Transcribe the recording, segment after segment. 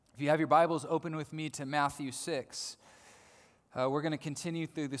If you have your Bibles, open with me to Matthew 6. We're going to continue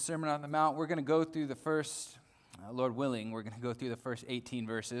through the Sermon on the Mount. We're going to go through the first, Lord willing, we're going to go through the first 18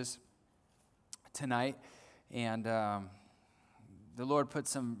 verses tonight. And the Lord put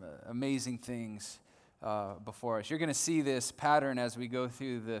some amazing things before us. You're going to see this pattern as we go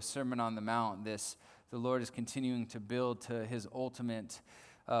through the Sermon on the Mount. The Lord is continuing to build to his ultimate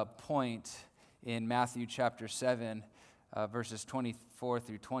point in Matthew chapter 7. Verses 24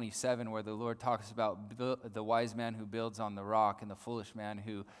 through 27, where the Lord talks about the wise man who builds on the rock and the foolish man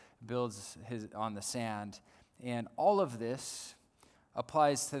who builds on the sand. And all of this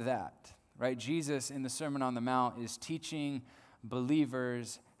applies to that, right? Jesus in the Sermon on the Mount is teaching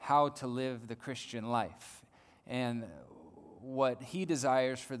believers how to live the Christian life and what he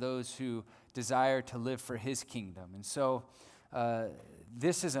desires for those who desire to live for his kingdom. And so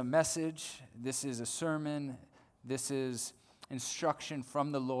this is a message, this is a sermon, this is instruction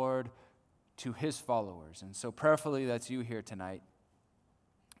from the Lord to his followers. And so prayerfully, that's you here tonight.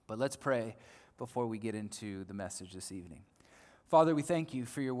 But let's pray before we get into the message this evening. Father, we thank you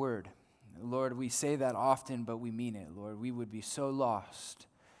for your word. Lord, we say that often, but we mean it. Lord, we would be so lost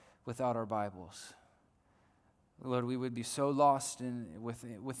without our Bibles. Lord, we would be so lost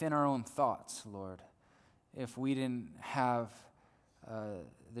within our own thoughts, Lord, if we didn't have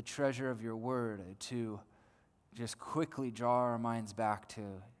the treasure of your word to just quickly draw our minds back to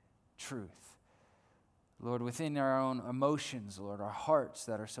truth. Lord, within our own emotions, Lord, our hearts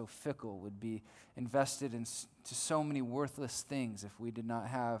that are so fickle would be invested into so many worthless things if we did not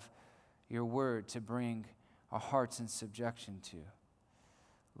have your word to bring our hearts in subjection to.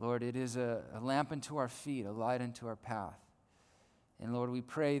 Lord, it is a lamp unto our feet, a light unto our path. And Lord, we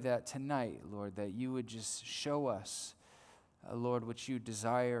pray that tonight, Lord, that you would just show us, Lord, what you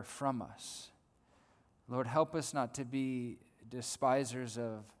desire from us. Lord, help us not to be despisers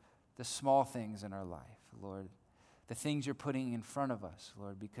of the small things in our life, Lord, the things you're putting in front of us,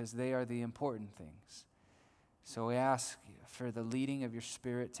 Lord, because they are the important things. So we ask for the leading of your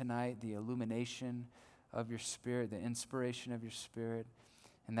Spirit tonight, the illumination of your Spirit, the inspiration of your Spirit,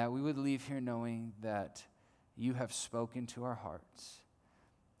 and that we would leave here knowing that you have spoken to our hearts.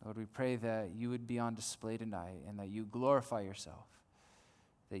 Lord, we pray that you would be on display tonight and that you glorify yourself,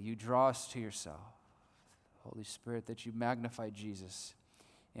 that you draw us to yourself. Holy Spirit, that you magnify Jesus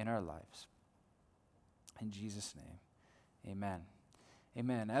in our lives. In Jesus' name, amen.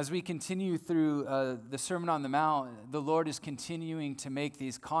 Amen. As we continue through the Sermon on the Mount, the Lord is continuing to make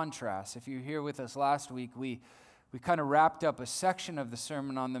these contrasts. If you were here with us last week, we kind of wrapped up a section of the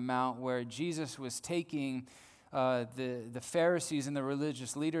Sermon on the Mount where Jesus was taking the Pharisees and the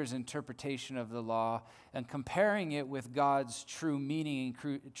religious leaders' interpretation of the law and comparing it with God's true meaning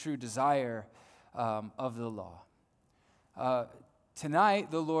and true desire of the law. Tonight,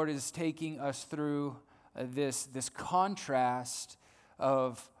 the Lord is taking us through this contrast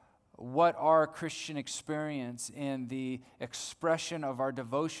of what our Christian experience and the expression of our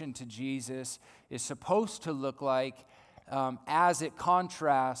devotion to Jesus is supposed to look like as it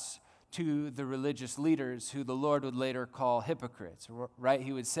contrasts to the religious leaders who the Lord would later call hypocrites, right?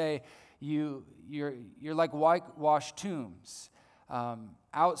 He would say, you're like whitewashed tombs.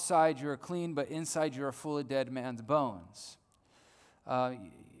 Outside you're clean, but inside you're full of dead man's bones.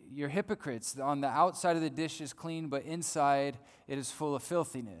 You're hypocrites. On the outside of the dish is clean, but inside it is full of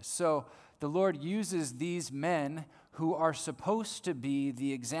filthiness. So the Lord uses these men who are supposed to be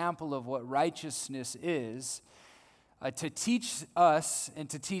the example of what righteousness is to teach us and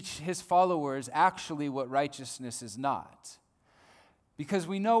to teach his followers actually what righteousness is not. Because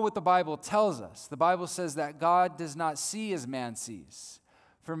we know what the Bible tells us. The Bible says that God does not see as man sees.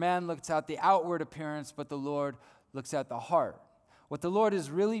 For man looks at the outward appearance, but the Lord looks at the heart. What the Lord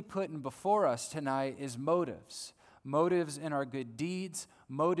is really putting before us tonight is motives. Motives in our good deeds,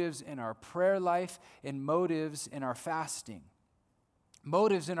 motives in our prayer life, and motives in our fasting.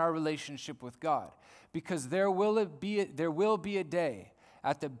 Motives in our relationship with God. Because there will be a day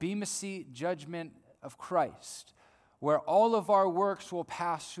at the Bema Seat judgment of Christ where all of our works will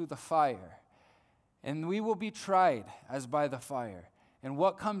pass through the fire, and we will be tried as by the fire, and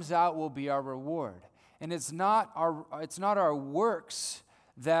what comes out will be our reward. And it's not our works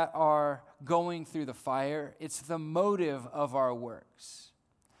that are going through the fire, it's the motive of our works.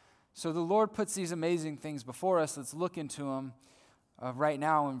 So the Lord puts these amazing things before us. Let's look into them right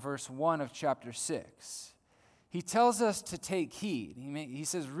now in verse 1 of chapter 6. He tells us to take heed. He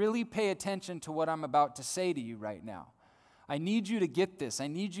says, really pay attention to what I'm about to say to you right now. I need you to get this. I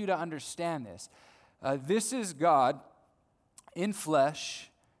need you to understand this. This is God in flesh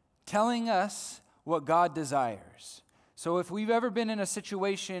telling us what God desires. So if we've ever been in a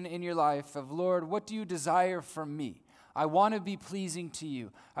situation in your life of, Lord, what do you desire from me? I want to be pleasing to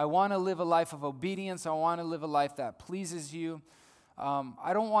you. I want to live a life of obedience. I want to live a life that pleases you.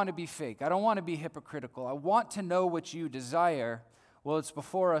 I don't want to be fake. I don't want to be hypocritical. I want to know what you desire. Well, it's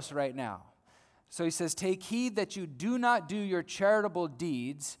before us right now. So he says, take heed that you do not do your charitable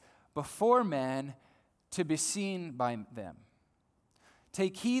deeds before men to be seen by them.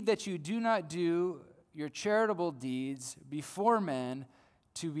 Take heed that you do not do your charitable deeds before men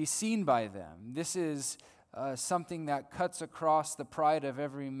to be seen by them. This is something that cuts across the pride of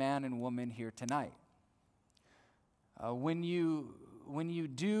every man and woman here tonight. When you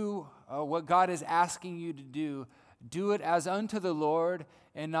do what God is asking you to do it as unto the Lord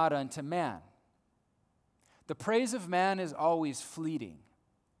and not unto man. The praise of man is always fleeting.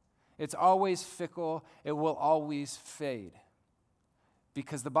 It's always fickle. It will always fade.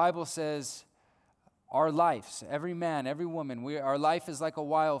 Because the Bible says our lives, every man, every woman, our life is like a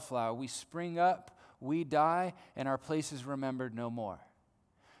wildflower. We spring up, we die, and our place is remembered no more.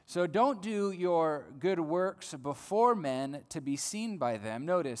 So don't do your good works before men to be seen by them.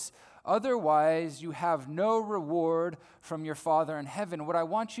 Notice, otherwise you have no reward from your Father in heaven. What I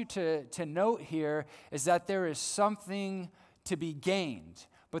want you to note here is that there is something to be gained,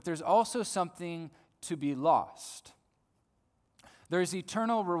 but there's also something to be lost. There's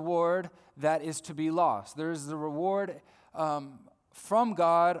eternal reward that is to be lost. There's the reward from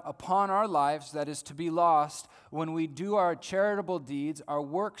God upon our lives that is to be lost when we do our charitable deeds, our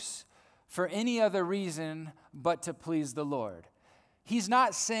works for any other reason but to please the Lord. He's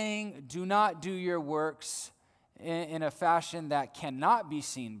not saying do not do your works in a fashion that cannot be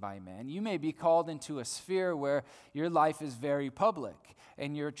seen by men. You may be called into a sphere where your life is very public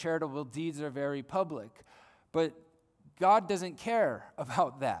and your charitable deeds are very public, but God doesn't care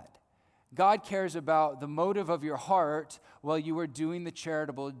about that. God cares about the motive of your heart while you are doing the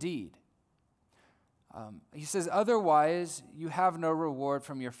charitable deed. He says, otherwise, you have no reward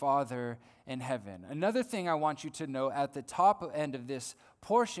from your Father in heaven. Another thing I want you to know at the top end of this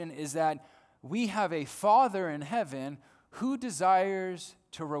portion is that we have a Father in heaven who desires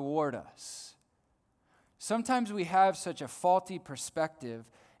to reward us. Sometimes we have such a faulty perspective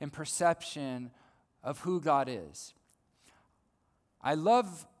and perception of who God is. I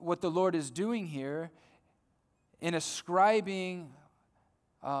love what the Lord is doing here in ascribing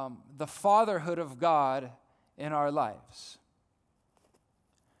the fatherhood of God in our lives.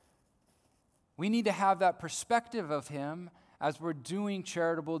 We need to have that perspective of Him as we're doing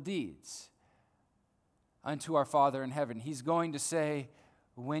charitable deeds unto our Father in heaven. He's going to say,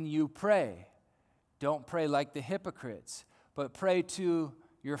 when you pray, don't pray like the hypocrites, but pray to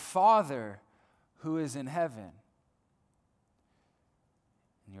your Father who is in heaven.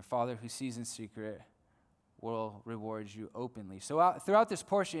 And your Father who sees in secret will reward you openly. So throughout this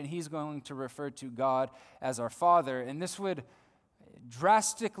portion, he's going to refer to God as our Father, and this would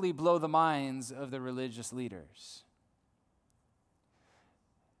drastically blow the minds of the religious leaders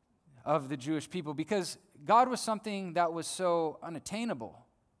of the Jewish people, because God was something that was so unattainable.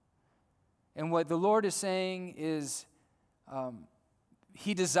 And what the Lord is saying is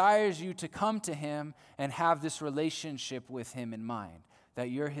He desires you to come to Him and have this relationship with Him in mind, that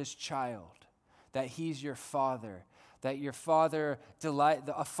you're His child, that He's your Father, that your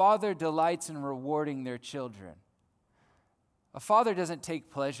a father delights in rewarding their children. A father doesn't take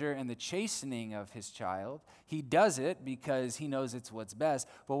pleasure in the chastening of his child. He does it because he knows it's what's best.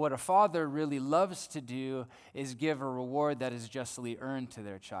 But what a father really loves to do is give a reward that is justly earned to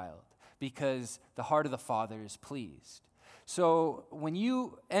their child, because the heart of the Father is pleased. So when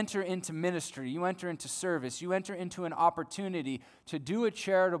you enter into ministry, you enter into service, you enter into an opportunity to do a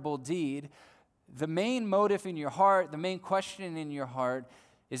charitable deed, the main motive in your heart, the main question in your heart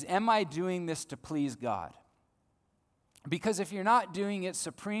is, am I doing this to please God? Because if you're not doing it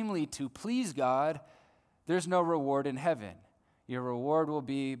supremely to please God, there's no reward in heaven. Your reward will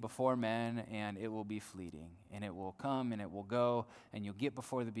be before men, and it will be fleeting, and it will come and it will go, and you'll get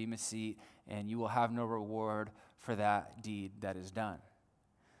before the bema seat, and you will have no reward for that deed that is done.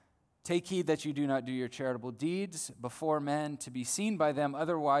 Take heed that you do not do your charitable deeds before men to be seen by them,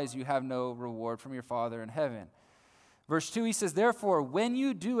 otherwise you have no reward from your Father in heaven. Verse 2, he says, therefore, when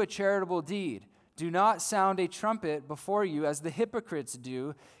you do a charitable deed, do not sound a trumpet before you as the hypocrites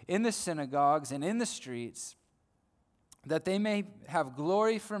do in the synagogues and in the streets, that they may have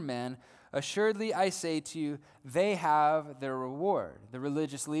glory from men. Assuredly, I say to you, they have their reward. The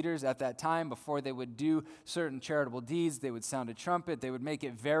religious leaders at that time, before they would do certain charitable deeds, they would sound a trumpet. They would make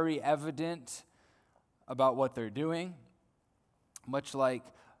it very evident about what they're doing, much like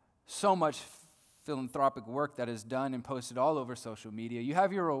so much philanthropic work that is done and posted all over social media, you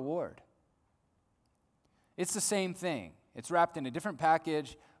have your reward. It's the same thing. It's wrapped in a different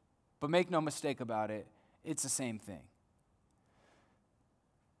package, but make no mistake about it, it's the same thing.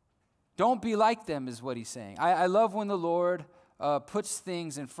 Don't be like them is what he's saying. I love when the Lord puts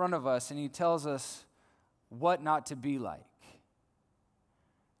things in front of us and he tells us what not to be like.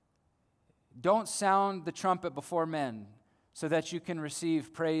 Don't sound the trumpet before men so that you can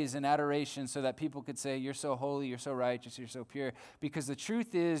receive praise and adoration so that people could say, you're so holy, you're so righteous, you're so pure. Because the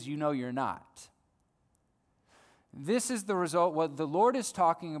truth is, you know you're not. This is the result. What the Lord is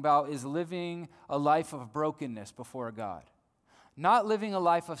talking about is living a life of brokenness before God. Not living a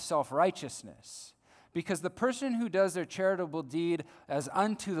life of self-righteousness. Because the person who does their charitable deed as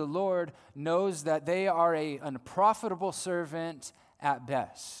unto the Lord knows that they are an unprofitable servant at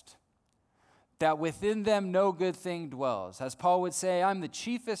best. That within them no good thing dwells. As Paul would say, I'm the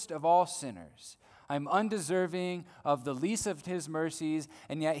chiefest of all sinners. I'm undeserving of the least of his mercies,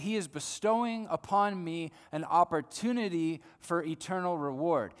 and yet he is bestowing upon me an opportunity for eternal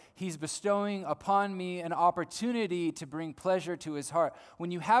reward. He's bestowing upon me an opportunity to bring pleasure to his heart. When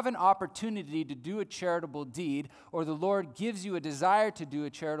you have an opportunity to do a charitable deed, or the Lord gives you a desire to do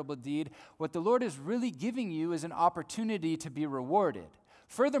a charitable deed, what the Lord is really giving you is an opportunity to be rewarded.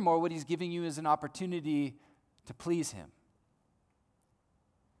 Furthermore, what he's giving you is an opportunity to please him.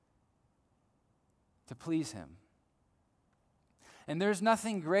 To please him. And there's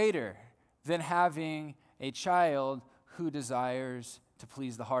nothing greater than having a child who desires to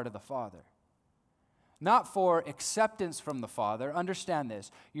please the heart of the Father. Not for acceptance from the Father. Understand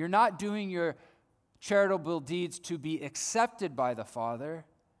this. You're not doing your charitable deeds to be accepted by the Father.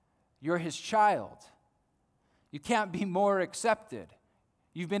 You're his child. You can't be more accepted.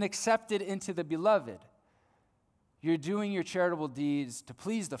 You've been accepted into the beloved. You're doing your charitable deeds to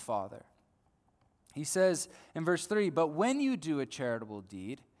please the Father. He says in verse 3, but when you do a charitable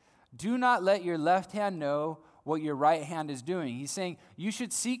deed, do not let your left hand know what your right hand is doing. He's saying you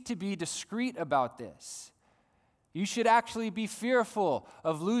should seek to be discreet about this. You should actually be fearful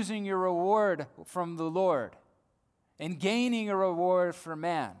of losing your reward from the Lord and gaining a reward from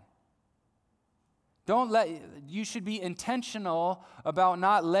man. You should be intentional about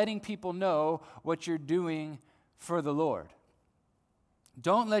not letting people know what you're doing for the Lord.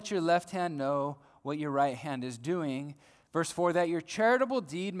 Don't let your left hand know what your right hand is doing. Verse 4, that your charitable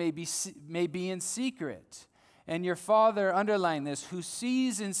deed may be in secret. And your Father, underline this, who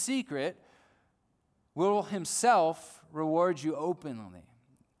sees in secret, will himself reward you openly.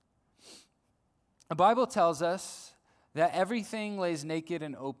 The Bible tells us that everything lays naked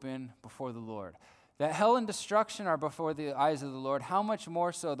and open before the Lord. That hell and destruction are before the eyes of the Lord. How much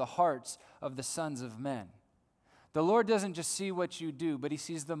more so the hearts of the sons of men? The Lord doesn't just see what you do, but he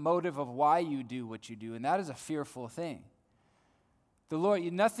sees the motive of why you do what you do, and that is a fearful thing. The Lord,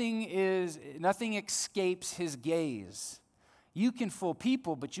 nothing escapes his gaze. You can fool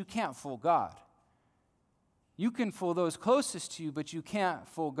people, but you can't fool God. You can fool those closest to you, but you can't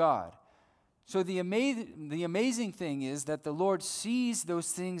fool God. So the amazing thing is that the Lord sees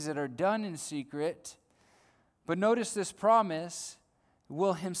those things that are done in secret, but notice this promise,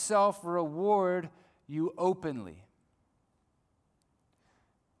 will himself reward you openly.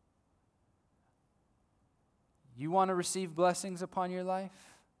 You want to receive blessings upon your life?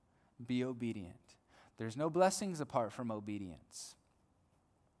 Be obedient. There's no blessings apart from obedience.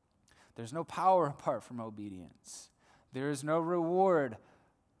 There's no power apart from obedience. There is no reward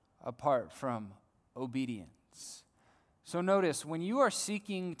apart from obedience. So notice, when you are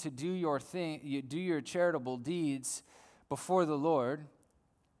seeking to do your charitable deeds before the Lord,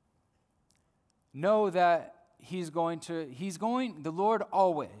 know that the Lord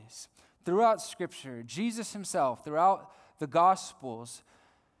always, throughout Scripture, Jesus himself, throughout the Gospels,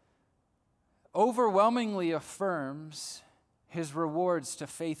 overwhelmingly affirms his rewards to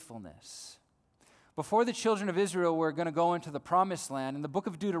faithfulness. Before the children of Israel were going to go into the promised land, in the book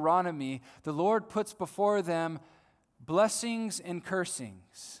of Deuteronomy, the Lord puts before them blessings and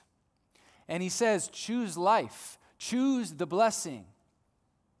cursings. And he says, choose life, choose the blessing.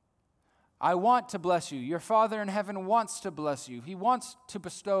 I want to bless you. Your Father in heaven wants to bless you. He wants to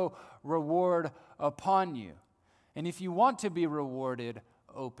bestow reward upon you. And if you want to be rewarded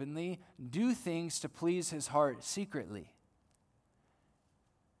openly, do things to please his heart secretly.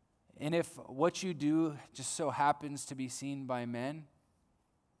 And if what you do just so happens to be seen by men,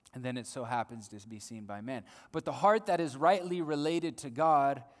 then it so happens to be seen by men. But the heart that is rightly related to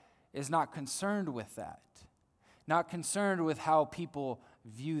God is not concerned with that. Not concerned with how people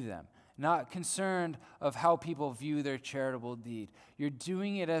view them. not concerned of how people view their charitable deed. You're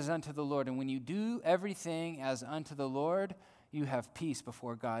doing it as unto the Lord. And when you do everything as unto the Lord, you have peace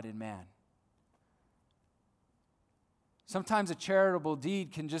before God and man. Sometimes a charitable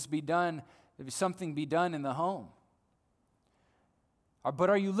deed can just be done, something be done in the home. But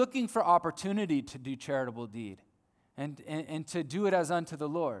are you looking for opportunity to do charitable deed and to do it as unto the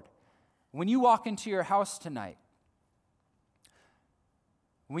Lord? When you walk into your house tonight,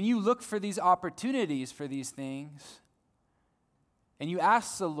 when you look for these opportunities for these things, and you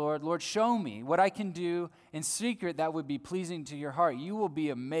ask the Lord, Lord, show me what I can do in secret that would be pleasing to your heart, you will be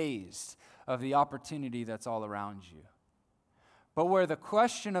amazed of the opportunity that's all around you. But where the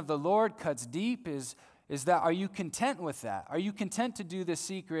question of the Lord cuts deep is that, are you content with that? Are you content to do this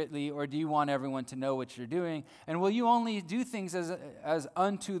secretly, or do you want everyone to know what you're doing? And will you only do things as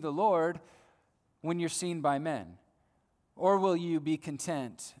unto the Lord when you're seen by men? Or will you be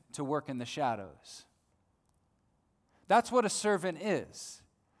content to work in the shadows? That's what a servant is.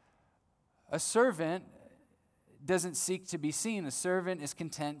 A servant doesn't seek to be seen. A servant is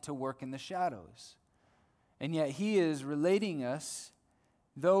content to work in the shadows. And yet he is relating us,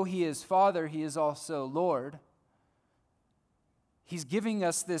 though he is Father, he is also Lord. He's giving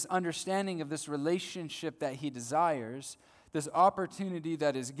us this understanding of this relationship that he desires, this opportunity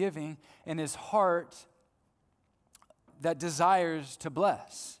that is giving, and his heart that desires to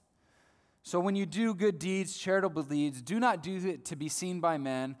bless. So when you do good deeds, charitable deeds, do not do it to be seen by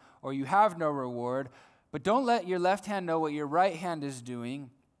men, or you have no reward. But don't let your left hand know what your right hand is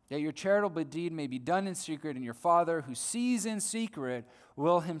doing, that your charitable deed may be done in secret, and your Father who sees in secret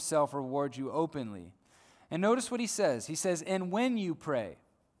will himself reward you openly. And notice what he says. He says, and when you pray.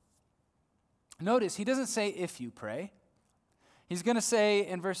 Notice, he doesn't say if you pray. He's going to say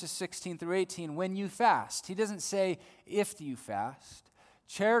in verses 16 through 18, when you fast. He doesn't say if you fast.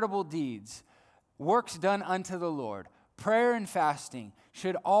 Charitable deeds, works done unto the Lord, prayer and fasting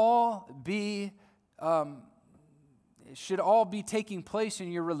should all be taking place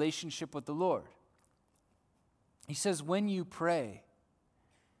in your relationship with the Lord. He says, when you pray,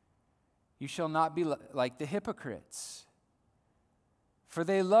 you shall not be like the hypocrites, for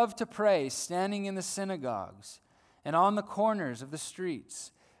they love to pray, standing in the synagogues and on the corners of the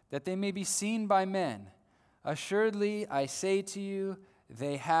streets, that they may be seen by men. Assuredly, I say to you,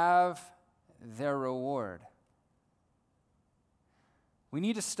 they have their reward. We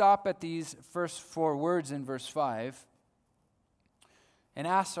need to stop at these first 4 words in verse 5 and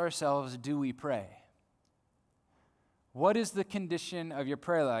ask ourselves, do we pray? What is the condition of your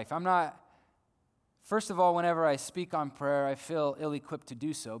prayer life? First of all, whenever I speak on prayer, I feel ill-equipped to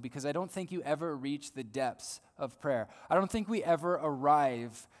do so because I don't think you ever reach the depths of prayer. I don't think we ever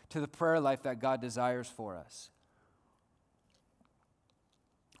arrive to the prayer life that God desires for us.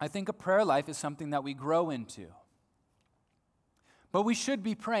 I think a prayer life is something that we grow into. But we should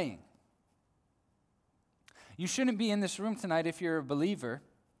be praying. You shouldn't be in this room tonight if you're a believer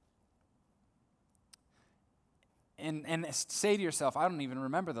and say to yourself, I don't even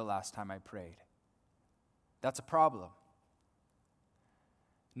remember the last time I prayed. That's a problem.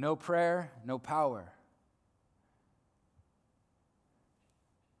 No prayer, no power.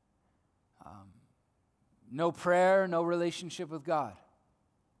 No prayer, no relationship with God.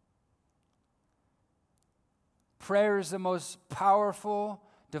 Prayer is the most powerful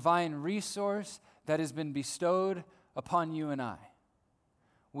divine resource that has been bestowed upon you and I.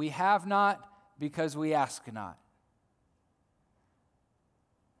 We have not because we ask not.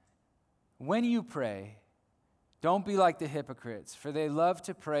 When you pray, don't be like the hypocrites, for they love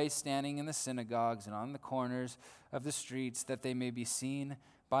to pray standing in the synagogues and on the corners of the streets, that they may be seen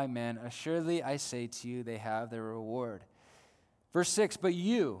by men. Assuredly, I say to you, they have their reward. Verse 6, but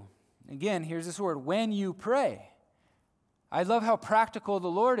you, again, here's this word, when you pray. I love how practical the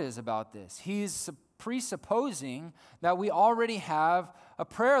Lord is about this. He's presupposing that we already have a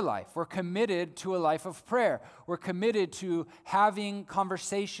prayer life. We're committed to a life of prayer. We're committed to having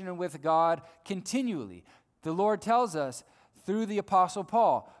conversation with God continually. The Lord tells us through the Apostle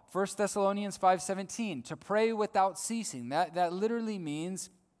Paul, 1 Thessalonians 5:17, to pray without ceasing. That literally means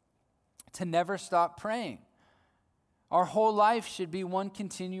to never stop praying. Our whole life should be one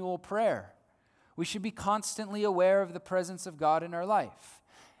continual prayer. We should be constantly aware of the presence of God in our life.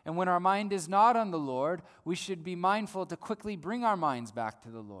 And when our mind is not on the Lord, we should be mindful to quickly bring our minds back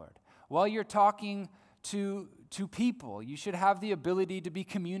to the Lord. While you're talking to people, you should have the ability to be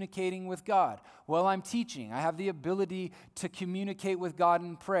communicating with God. While I'm teaching, I have the ability to communicate with God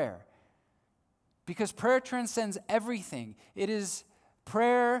in prayer. Because prayer transcends everything. It is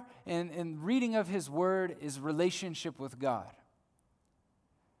prayer and reading of His Word is relationship with God.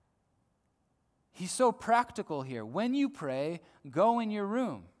 He's so practical here. When you pray, go in your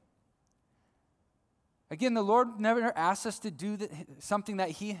room. Again, the Lord never asked us to do something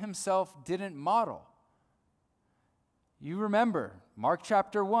that he himself didn't model. You remember Mark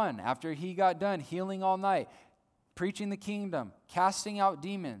chapter 1, after he got done healing all night, preaching the kingdom, casting out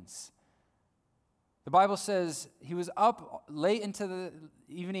demons. The Bible says he was up late into the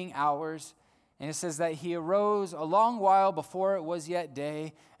evening hours, and it says that he arose a long while before it was yet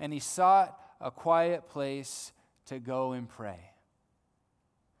day, and he sought a quiet place to go and pray.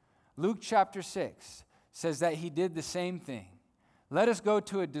 Luke chapter 6 says that he did the same thing. Let us go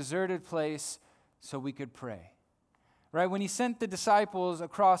to a deserted place so we could pray. Right? When he sent the disciples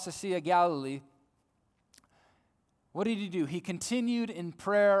across the Sea of Galilee, what did he do? He continued in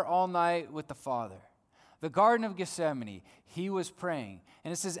prayer all night with the Father. The Garden of Gethsemane, he was praying.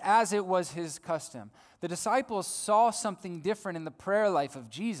 And it says, as it was his custom. The disciples saw something different in the prayer life of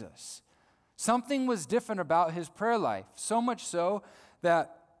Jesus. Something was different about his prayer life, so much so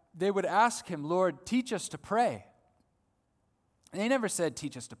that they would ask him, Lord, teach us to pray. And they never said,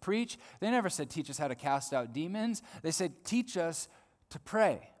 teach us to preach. They never said, teach us how to cast out demons. They said, teach us to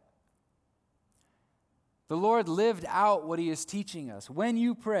pray. The Lord lived out what he is teaching us. When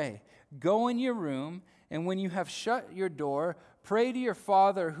you pray, go in your room, and when you have shut your door, pray to your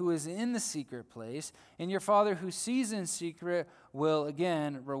Father who is in the secret place, and your Father who sees in secret will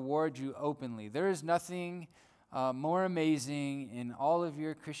again reward you openly. There is nothing more amazing in all of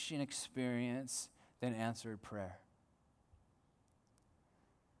your Christian experience than answered prayer.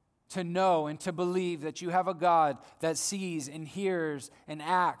 To know and to believe that you have a God that sees and hears and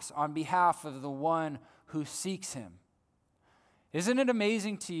acts on behalf of the one who seeks him. Isn't it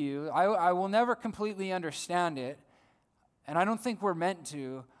amazing to you? I will never completely understand it, and I don't think we're meant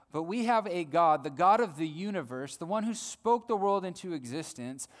to, but we have a God, the God of the universe, the one who spoke the world into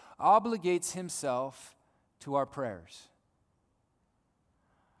existence, obligates himself to our prayers.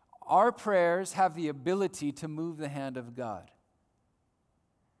 Our prayers have the ability to move the hand of God.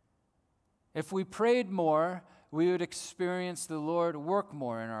 If we prayed more, we would experience the Lord work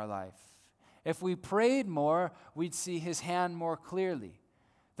more in our life. If we prayed more, we'd see his hand more clearly.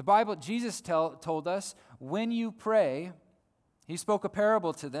 The Bible, Jesus told us, when you pray, he spoke a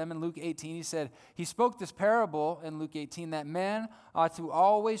parable to them in Luke 18. He said, he spoke this parable in Luke 18 that man ought to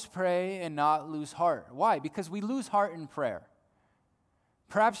always pray and not lose heart. Why? Because we lose heart in prayer.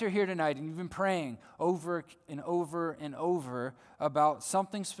 Perhaps you're here tonight and you've been praying over and over and over about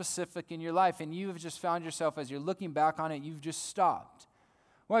something specific in your life, and you have just found yourself, as you're looking back on it, you've just stopped.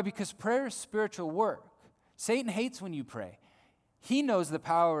 Why? Because prayer is spiritual work. Satan hates when you pray. He knows the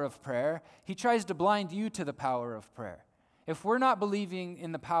power of prayer. He tries to blind you to the power of prayer. If we're not believing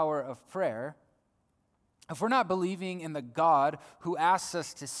in the power of prayer, if we're not believing in the God who asks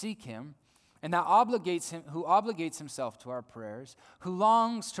us to seek him, and that who obligates himself to our prayers, who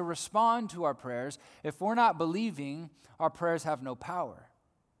longs to respond to our prayers, if we're not believing, our prayers have no power.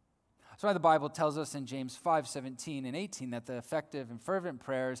 That's why the Bible tells us in James 5:17 and 18 that the effective and fervent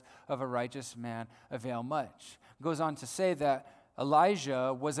prayers of a righteous man avail much. It goes on to say that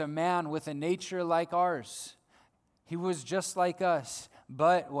Elijah was a man with a nature like ours. He was just like us,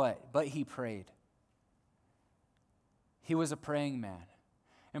 but what? But he prayed. He was a praying man.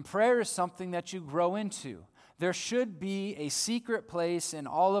 And prayer is something that you grow into. There should be a secret place in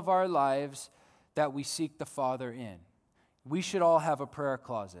all of our lives that we seek the Father in. We should all have a prayer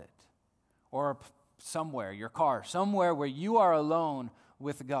closet or somewhere, your car, somewhere where you are alone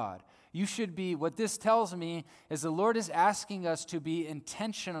with God. You should be, what this tells me is the Lord is asking us to be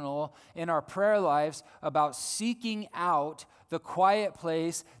intentional in our prayer lives about seeking out the quiet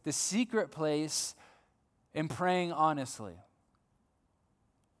place, the secret place, and praying honestly.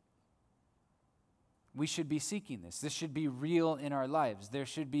 We should be seeking this. This should be real in our lives. There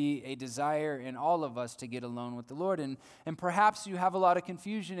should be a desire in all of us to get alone with the Lord. And perhaps you have a lot of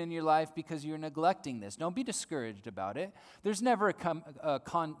confusion in your life because you're neglecting this. Don't be discouraged about it. There's never a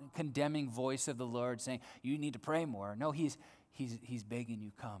condemning voice of the Lord saying, you need to pray more. No, he's begging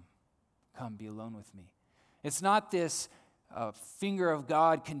you, come be alone with me. It's not this finger of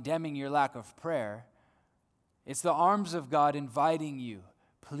God condemning your lack of prayer. It's the arms of God inviting you,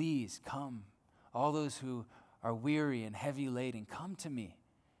 please come. All those who are weary and heavy laden, come to me.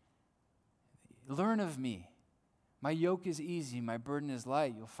 Learn of me. My yoke is easy, my burden is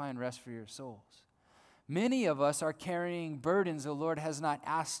light. You'll find rest for your souls. Many of us are carrying burdens the Lord has not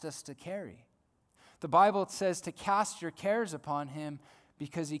asked us to carry. The Bible says to cast your cares upon him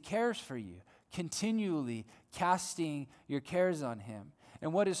because he cares for you. Continually casting your cares on him.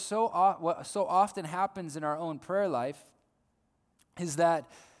 And what so often happens in our own prayer life is that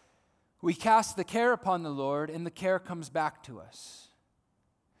We cast the care upon the Lord, and the care comes back to us.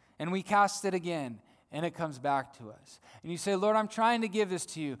 And we cast it again, and it comes back to us. And you say, Lord, I'm trying to give this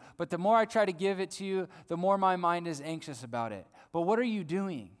to you, but the more I try to give it to you, the more my mind is anxious about it. But what are you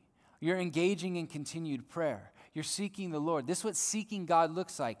doing? You're engaging in continued prayer. You're seeking the Lord. This is what seeking God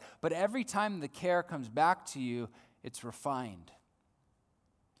looks like. But every time the care comes back to you, it's refined.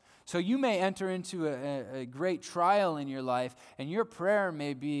 So you may enter into a great trial in your life, and your prayer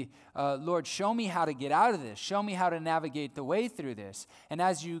may be, Lord, show me how to get out of this. Show me how to navigate the way through this. And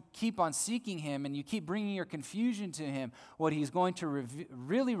as you keep on seeking him and you keep bringing your confusion to him, what he's going to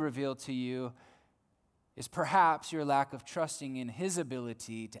really reveal to you is perhaps your lack of trusting in his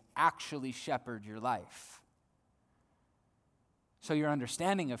ability to actually shepherd your life. So your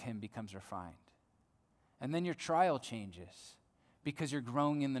understanding of him becomes refined. And then your trial changes. Because you're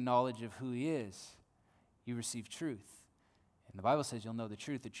growing in the knowledge of who he is, you receive truth. And the Bible says you'll know the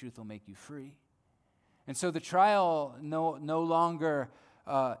truth will make you free. And so the trial no longer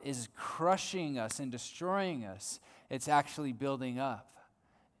is crushing us and destroying us. It's actually building up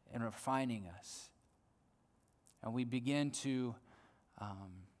and refining us. And we begin to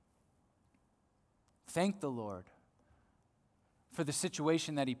thank the Lord for the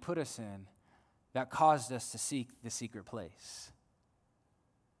situation that he put us in that caused us to seek the secret place.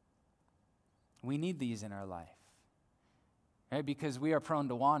 We need these in our life, right? Because we are prone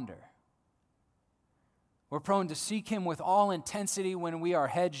to wander. We're prone to seek him with all intensity when we are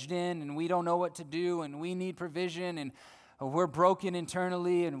hedged in and we don't know what to do and we need provision and we're broken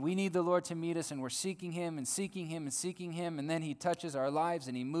internally and we need the Lord to meet us and we're seeking him and seeking him and seeking him, and then he touches our lives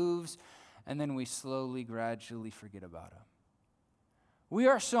and he moves, and then we slowly, gradually forget about him. We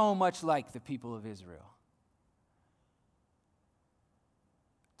are so much like the people of Israel.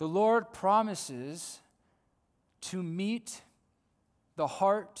 The Lord promises to meet the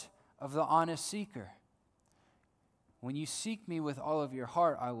heart of the honest seeker. When you seek me with all of your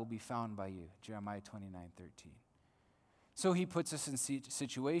heart, I will be found by you. Jeremiah 29:13. So he puts us in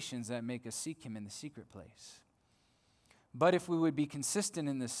situations that make us seek him in the secret place. But if we would be consistent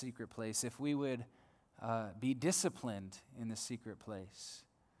in the secret place, if we would be disciplined in the secret place,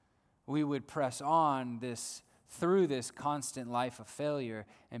 we would press on through this constant life of failure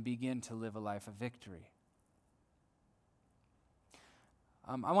and begin to live a life of victory.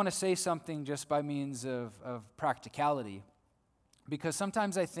 I want to say something just by means of practicality, because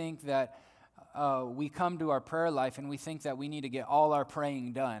sometimes I think that we come to our prayer life and we think that we need to get all our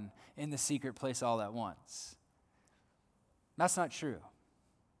praying done in the secret place all at once. That's not true.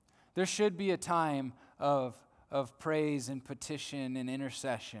 There should be a time of praise and petition and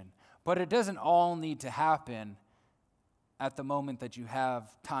intercession, but it doesn't all need to happen at the moment that you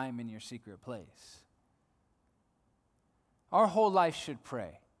have time in your secret place. Our whole life should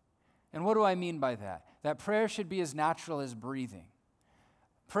pray. And what do I mean by that? That prayer should be as natural as breathing.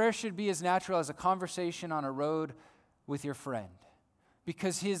 Prayer should be as natural as a conversation on a road with your friend,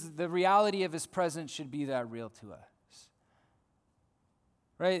 because the reality of his presence should be that real to us.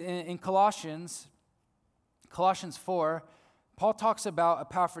 Right? In Colossians 4, Paul talks about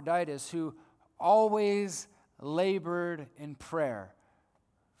Epaphroditus, who always labored in prayer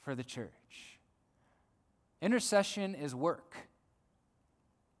for the church. Intercession is work.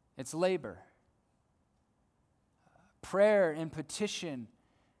 It's labor. Prayer and petition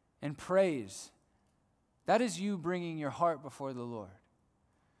and praise, that is you bringing your heart before the Lord.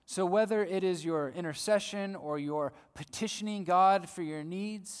 So whether it is your intercession or your petitioning God for your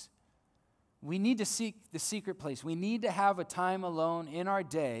needs, we need to seek the secret place. We need to have a time alone in our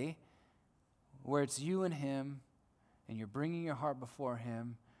day where it's you and him, and you're bringing your heart before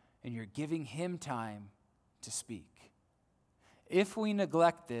him, and you're giving him time to speak. If we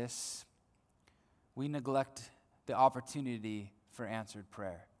neglect this, we neglect the opportunity for answered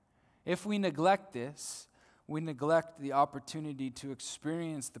prayer. If we neglect this, we neglect the opportunity to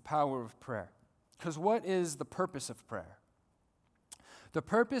experience the power of prayer. Because what is the purpose of prayer? The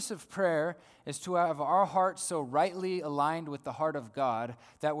purpose of prayer is to have our hearts so rightly aligned with the heart of God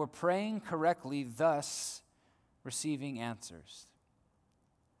that we're praying correctly, thus receiving answers.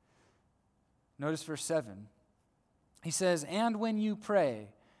 Notice verse 7. He says, "And when you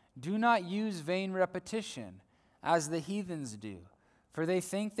pray, do not use vain repetition, as the heathens do, for they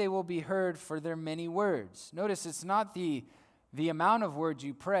think they will be heard for their many words." Notice it's not the amount of words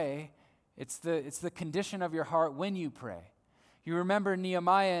you pray, it's the condition of your heart when you pray. You remember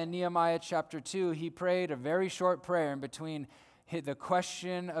Nehemiah in Nehemiah chapter 2, he prayed a very short prayer in between the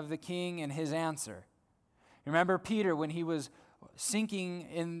question of the king and his answer. Remember Peter when he was sinking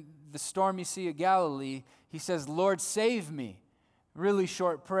in the stormy Sea of Galilee, he says, "Lord, save me." Really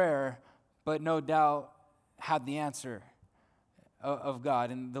short prayer, but no doubt had the answer of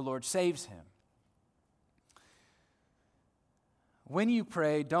God, and the Lord saves him. When you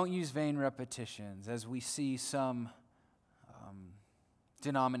pray, don't use vain repetitions, as we see some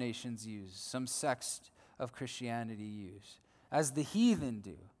denominations use, some sects of Christianity use, as the heathen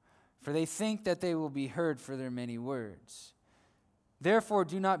do, for they think that they will be heard for their many words. Therefore,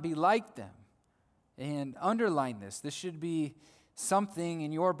 do not be like them. And underline this. This should be something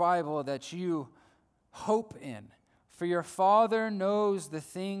in your Bible that you hope in. For your Father knows the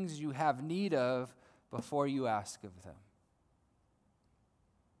things you have need of before you ask of them.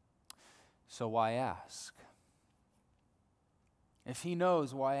 So why ask? If he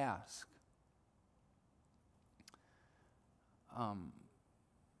knows, why ask?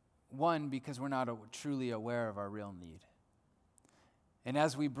 One, because we're not truly aware of our real need. And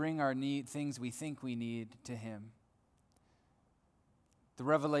as we bring our need, things we think we need to him, the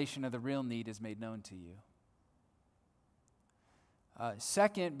revelation of the real need is made known to you.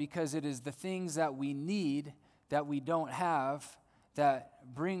 Second, because it is the things that we need that we don't have that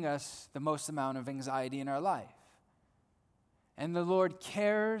bring us the most amount of anxiety in our life. And the Lord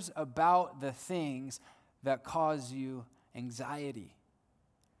cares about the things that cause you anxiety.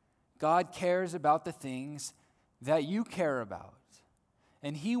 God cares about the things that you care about.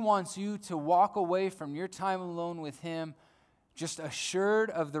 And he wants you to walk away from your time alone with him just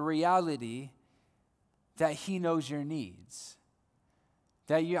assured of the reality that he knows your needs.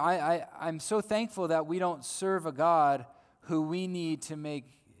 I'm so thankful that we don't serve a God who we need to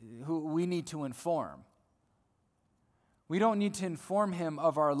inform. We don't need to inform him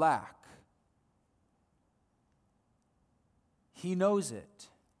of our lack. He knows it.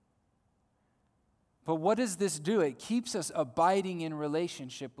 But what does this do? It keeps us abiding in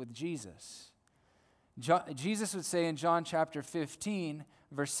relationship with Jesus. Jesus would say in John chapter 15,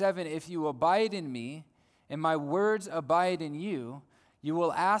 verse 7, if you abide in me and my words abide in you, you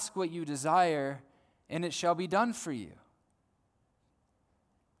will ask what you desire and it shall be done for you.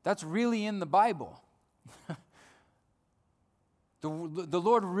 That's really in the Bible. The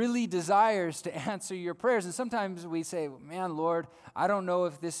Lord really desires to answer your prayers. And sometimes we say, man, Lord, I don't know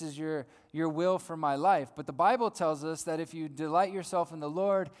if this is your will for my life. But the Bible tells us that if you delight yourself in the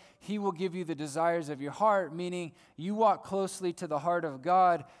Lord, he will give you the desires of your heart, meaning you walk closely to the heart of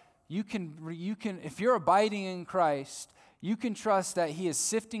God. You can, if you're abiding in Christ, you can trust that he is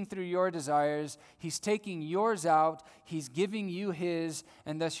sifting through your desires. He's taking yours out. He's giving you his,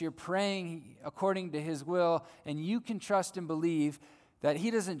 and thus you're praying according to his will. And you can trust and believe that he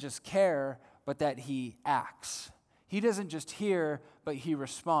doesn't just care, but that he acts. He doesn't just hear, but he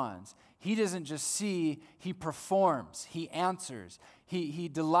responds. He doesn't just see, he performs. He answers. He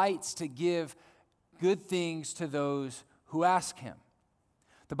delights to give good things to those who ask him.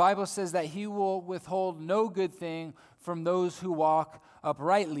 The Bible says that he will withhold no good thing from those who walk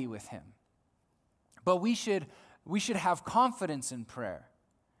uprightly with him. But we should have confidence in prayer.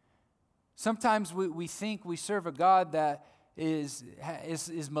 Sometimes we think we serve a God that is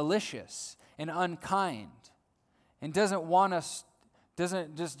malicious and unkind and doesn't want us,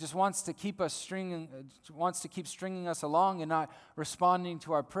 just wants to keep stringing us along and not responding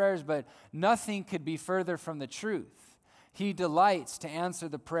to our prayers. But nothing could be further from the truth. He delights to answer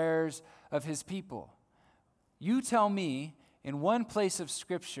the prayers of his people. You tell me in one place of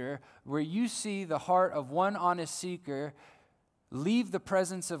Scripture where you see the heart of one honest seeker leave the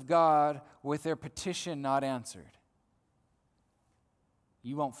presence of God with their petition not answered.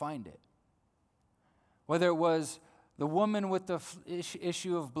 You won't find it. Whether it was the woman with the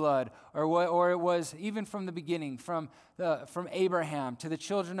issue of blood, or it was even from the beginning, from Abraham to the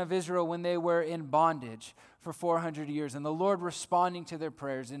children of Israel when they were in bondage for 400 years, and the Lord responding to their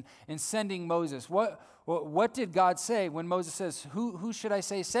prayers and sending Moses. What did God say when Moses says, who should I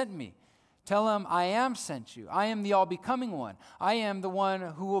say sent me? Tell him, I am sent you. I am the all-becoming one. I am the one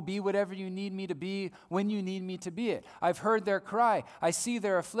who will be whatever you need me to be when you need me to be it. I've heard their cry. I see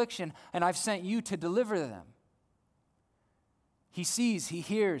their affliction, and I've sent you to deliver them. He sees, he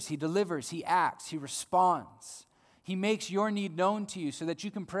hears, he delivers, he acts, he responds. He makes your need known to you so that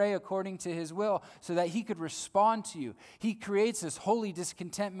you can pray according to his will, so that he could respond to you. He creates this holy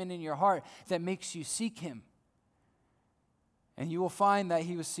discontentment in your heart that makes you seek him. And you will find that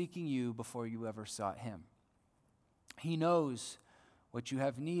he was seeking you before you ever sought him. He knows what you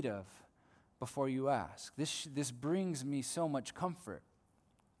have need of before you ask. This brings me so much comfort.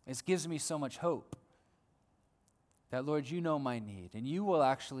 It gives me so much hope. That, Lord, you know my need, and you will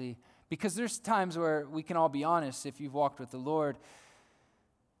actually, because there's times where we can all be honest, if you've walked with the Lord,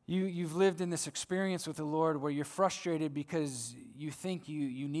 you've lived in this experience with the Lord where you're frustrated because you think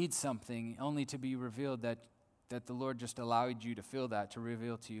you need something only to be revealed that the Lord just allowed you to feel that, to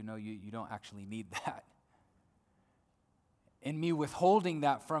reveal to you, no, you don't actually need that. And me withholding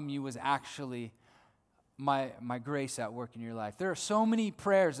that from you was actually my grace at work in your life. There are so many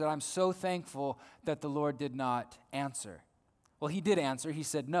prayers that I'm so thankful that the Lord did not answer. Well, he did answer. He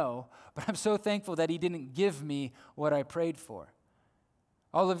said no, but I'm so thankful that he didn't give me what I prayed for.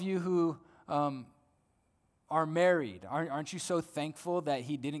 All of you who are married, aren't you so thankful that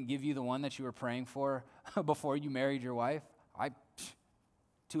he didn't give you the one that you were praying for before you married your wife?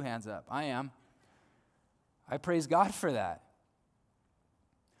 Two hands up. I am. I praise God for that.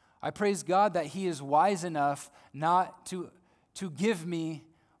 I praise God that he is wise enough not to give me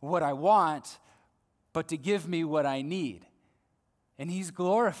what I want, but to give me what I need. And he's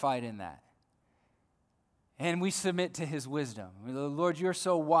glorified in that. And we submit to his wisdom. Lord, you're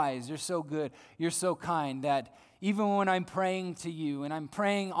so wise, you're so good, you're so kind that even when I'm praying to you and I'm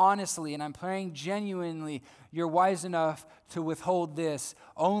praying honestly and I'm praying genuinely, you're wise enough to withhold this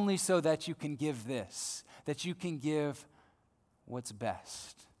only so that you can give this, that you can give what's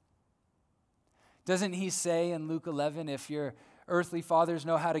best. Doesn't he say in Luke 11, if your earthly fathers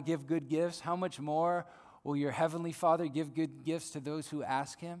know how to give good gifts, how much more will your heavenly Father give good gifts to those who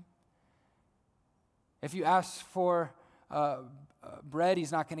ask him? If you ask for bread,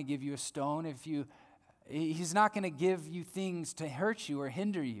 he's not going to give you a stone. He's not going to give you things to hurt you or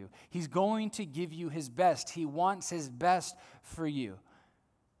hinder you. He's going to give you his best. He wants his best for you.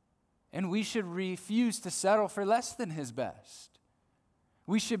 And we should refuse to settle for less than his best.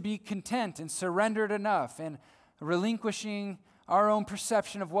 We should be content and surrendered enough and relinquishing our own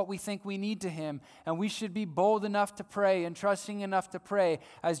perception of what we think we need to him. And we should be bold enough to pray and trusting enough to pray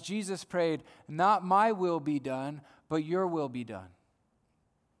as Jesus prayed, not my will be done, but your will be done.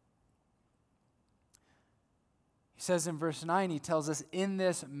 He says in verse 9, he tells us, in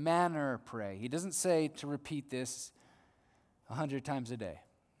this manner pray. He doesn't say to repeat this 100 times a day.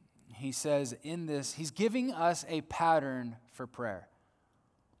 He says in this, he's giving us a pattern for prayer.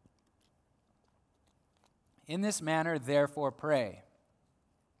 In this manner, therefore, pray.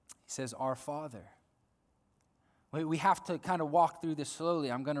 He says, our Father. We have to kind of walk through this slowly.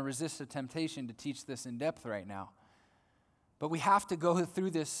 I'm going to resist the temptation to teach this in depth right now. But we have to go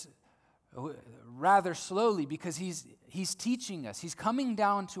through this rather slowly because he's teaching us. He's coming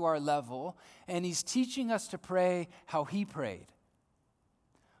down to our level, and he's teaching us to pray how he prayed.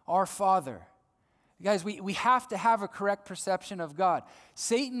 Our Father. Guys, we have to have a correct perception of God.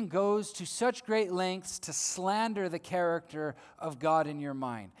 Satan goes to such great lengths to slander the character of God in your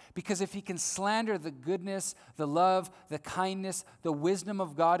mind. Because if he can slander the goodness, the love, the kindness, the wisdom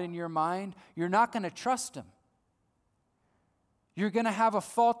of God in your mind, you're not going to trust him. You're going to have a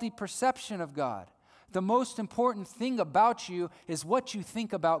faulty perception of God. The most important thing about you is what you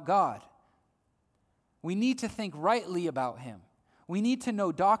think about God. We need to think rightly about him. We need to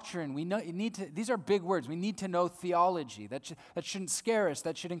know doctrine. These are big words. We need to know theology. That shouldn't scare us.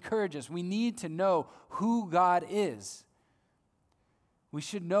 That should encourage us. We need to know who God is. We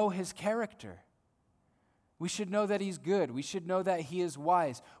should know his character. We should know that he's good. We should know that he is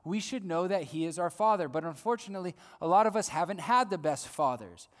wise. We should know that he is our Father. But unfortunately, a lot of us haven't had the best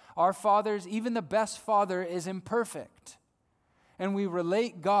fathers. Our fathers, even the best father, is imperfect. And we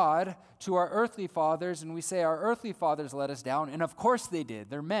relate God to our earthly fathers, and we say our earthly fathers let us down, and of course they did.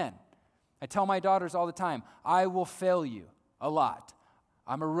 They're men. I tell my daughters all the time, I will fail you a lot.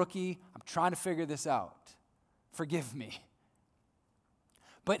 I'm a rookie. I'm trying to figure this out. Forgive me.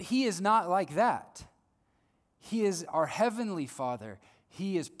 But he is not like that. He is our heavenly Father.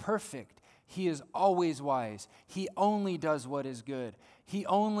 He is perfect. He is always wise. He only does what is good. He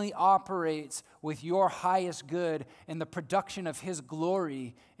only operates with your highest good in the production of his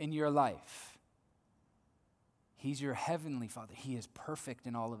glory in your life. He's your heavenly Father. He is perfect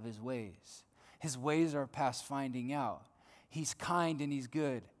in all of his ways. His ways are past finding out. He's kind and he's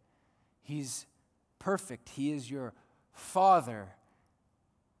good. He's perfect. He is your Father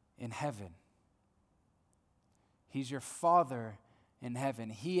in heaven. He's your Father in heaven.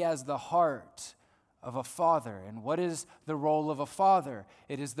 He has the heart of a father. And what is the role of a father?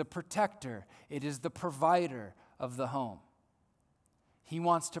 It is the protector. It is the provider of the home. He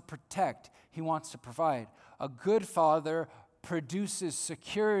wants to protect. He wants to provide. A good father produces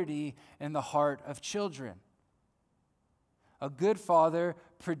security in the heart of children. A good father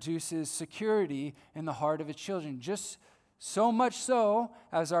produces security in the heart of his children. Just so much so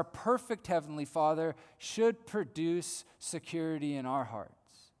as our perfect Heavenly Father should produce security in our hearts.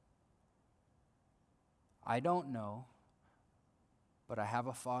 I don't know, but I have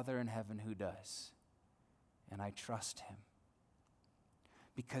a Father in heaven who does, and I trust him.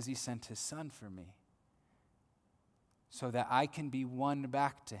 because he sent his son for me so that I can be won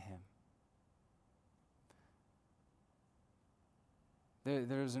back to him.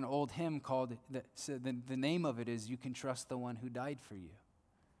 There's an old hymn called, the name of it is, "You Can Trust the One Who Died for You."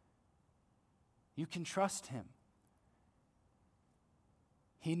 You can trust him.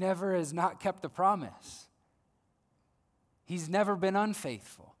 He never has not kept the promise. He's never been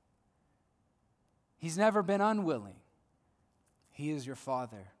unfaithful. He's never been unwilling. He is your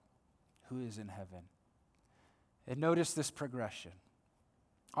Father who is in heaven. And notice this progression.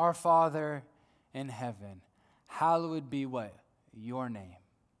 Our Father in heaven, hallowed be what? Your name.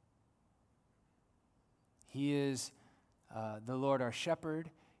 He is the Lord our shepherd.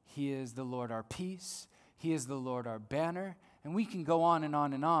 He is the Lord our peace. He is the Lord our banner. And we can go on and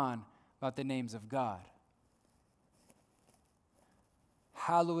on and on about the names of God.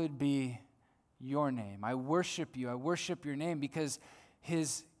 Hallowed be your name. I worship you. I worship your name because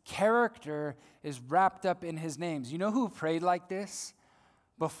his character is wrapped up in his names. You know who prayed like this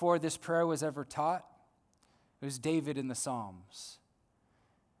before this prayer was ever taught? It was David in the Psalms.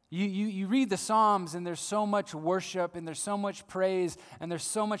 You read the Psalms and there's so much worship and there's so much praise and there's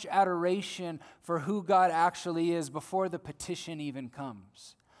so much adoration for who God actually is before the petition even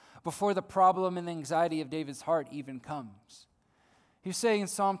comes, before the problem and the anxiety of David's heart even comes. He's saying in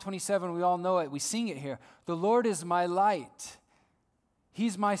Psalm 27, we all know it, we sing it here, "The Lord is my light.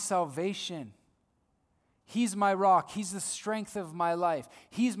 He's my salvation. He's my rock. He's the strength of my life.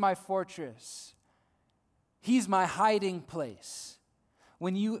 He's my fortress. He's my hiding place."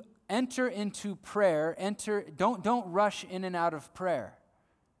 When you enter into prayer, don't rush in and out of prayer.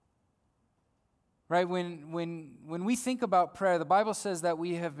 Right? When we think about prayer, the Bible says that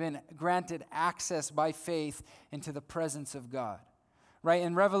we have been granted access by faith into the presence of God. Right?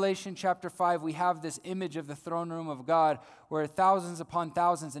 In Revelation chapter 5, we have this image of the throne room of God where thousands upon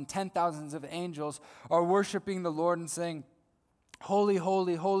thousands and 10,000s of angels are worshiping the Lord and saying, "Holy,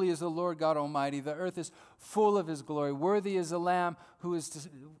 holy, holy is the Lord God Almighty. The earth is full of his glory. Worthy is the Lamb who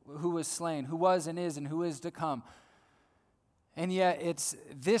was slain, who was and who is to come." And yet it's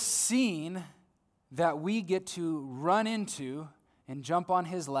this scene that we get to run into and jump on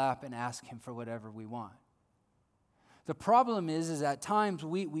his lap and ask him for whatever we want. The problem is at times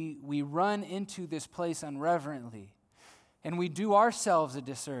we run into this place unreverently, and we do ourselves a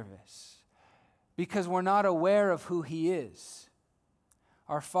disservice because we're not aware of who he is.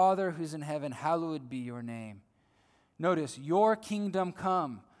 Our Father who's in heaven, hallowed be your name. Notice, your kingdom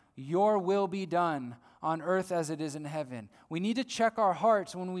come, your will be done on earth as it is in heaven. We need to check our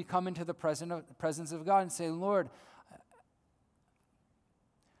hearts when we come into the presence of God and say, "Lord,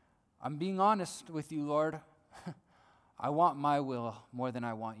 I'm being honest with you, Lord. I want my will more than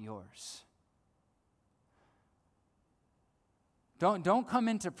I want yours." Don't come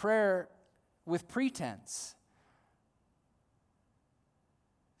into prayer with pretense.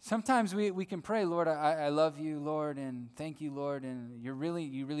 Sometimes we can pray, "Lord, I love you, Lord, and thank you, Lord," and you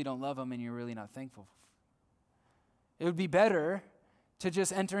really don't love him and you're really not thankful. It would be better to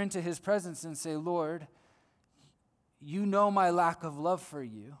just enter into his presence and say, "Lord, you know my lack of love for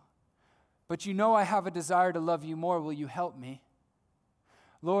you, but you know I have a desire to love you more. Will you help me?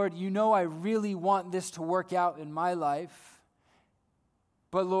 Lord, you know I really want this to work out in my life,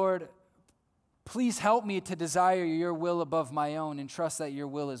 but Lord, please help me to desire your will above my own and trust that your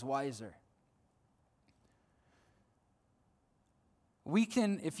will is wiser."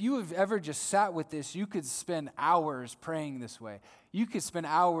 If you have ever just sat with this, you could spend hours praying this way. You could spend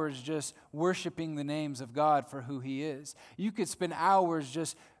hours just worshiping the names of God for who he is. You could spend hours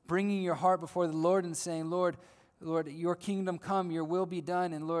just bringing your heart before the Lord and saying, Lord, your kingdom come, your will be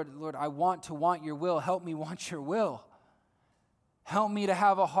done, and Lord, I want to want your will. Help me want your will. Help me to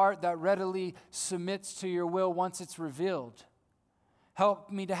have a heart that readily submits to your will once it's revealed. Help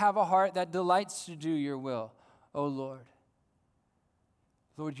me to have a heart that delights to do your will, O Lord.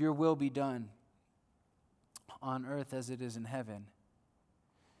 Lord, your will be done on earth as it is in heaven.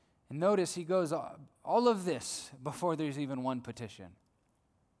 And notice he goes all of this before there's even one petition.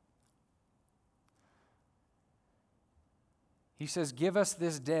 He says, "Give us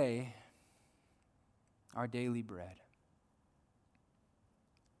this day our daily bread."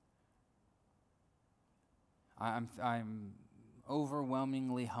 I'm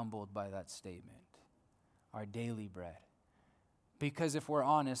overwhelmingly humbled by that statement, our daily bread. Because if we're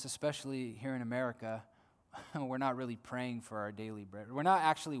honest, especially here in America, we're not really praying for our daily bread. We're not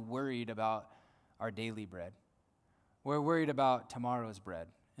actually worried about our daily bread. We're worried about tomorrow's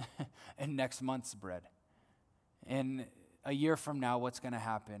bread and next month's bread. And a year from now, what's going to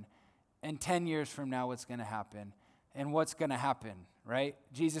happen? And 10 years from now, what's going to happen? and what's going to happen, right?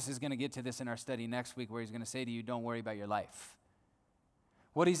 Jesus is going to get to this in our study next week where he's going to say to you, don't worry about your life.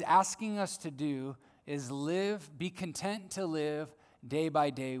 What he's asking us to do is be content to live day by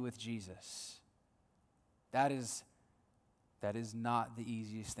day with Jesus. That is not the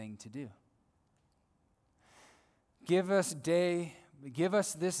easiest thing to do. Give us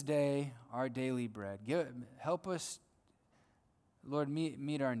this day our daily bread. Help us, Lord,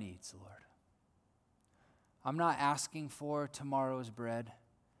 meet our needs, Lord. I'm not asking for tomorrow's bread.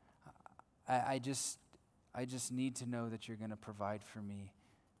 I just need to know that you're going to provide for me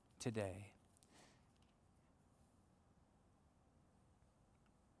today.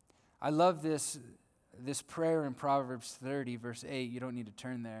 I love this prayer in Proverbs 30, verse 8. You don't need to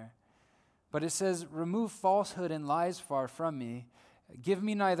turn there. But it says, remove falsehood and lies far from me. Give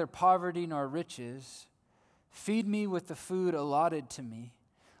me neither poverty nor riches. Feed me with the food allotted to me.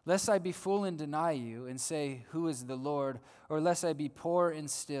 Lest I be full and deny you and say, who is the Lord? Or lest I be poor and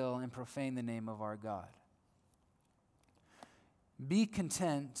still and profane the name of our God. Be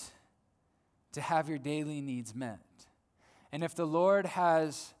content to have your daily needs met. And if the Lord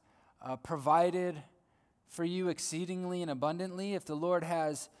has provided for you exceedingly and abundantly, if the Lord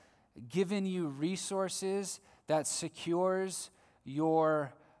has given you resources that secures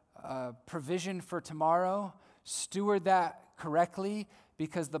your provision for tomorrow, steward that correctly,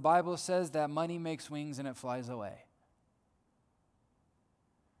 because the Bible says that money makes wings and it flies away.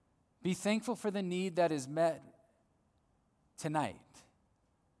 Be thankful for the need that is met tonight.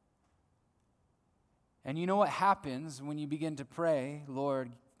 And you know what happens when you begin to pray,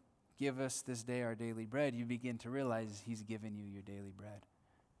 Lord, give us this day our daily bread, you begin to realize he's given you your daily bread.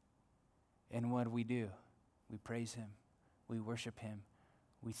 And what do? We praise him. We worship him.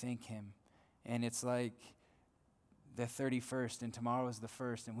 We thank him. And it's like the 31st and tomorrow is the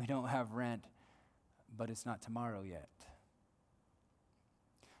 1st and we don't have rent, but it's not tomorrow yet.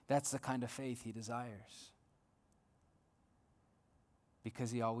 That's the kind of faith he desires,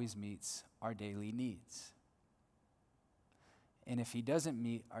 because he always meets our daily needs. And if he doesn't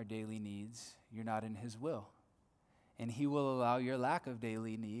meet our daily needs, you're not in his will. And he will allow your lack of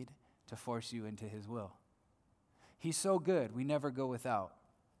daily need to force you into his will. He's so good, we never go without.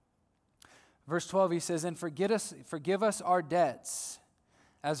 Verse 12, he says, and forgive us our debts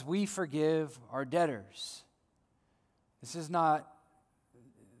as we forgive our debtors. This is not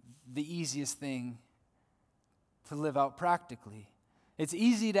the easiest thing to live out practically. It's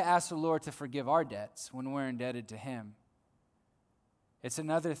easy to ask the Lord to forgive our debts when we're indebted to him. It's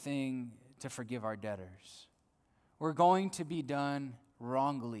another thing to forgive our debtors. We're going to be done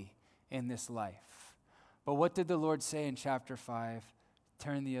wrongly in this life. But what did the Lord say in chapter 5?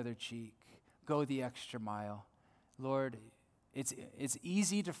 Turn the other cheek. Go the extra mile. Lord, it's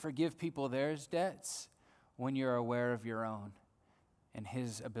easy to forgive people their debts when you're aware of your own and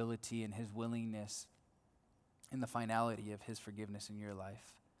his ability and his willingness and the finality of his forgiveness in your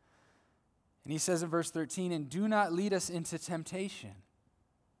life. And he says in verse 13, and do not lead us into temptation,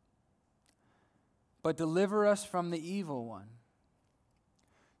 but deliver us from the evil one.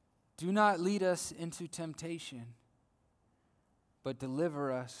 Do not lead us into temptation, but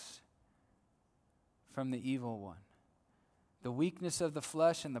deliver us from the evil one. The weakness of the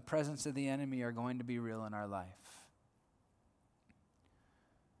flesh and the presence of the enemy are going to be real in our life.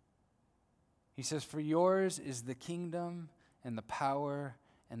 He says, for yours is the kingdom and the power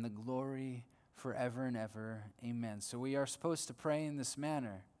and the glory forever and ever. Amen. So we are supposed to pray in this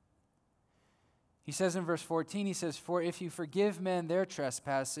manner. He says in verse 14, he says, for if you forgive men their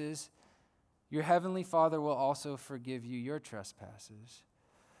trespasses, your heavenly Father will also forgive you your trespasses.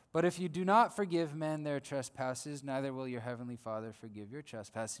 But if you do not forgive men their trespasses, neither will your heavenly Father forgive your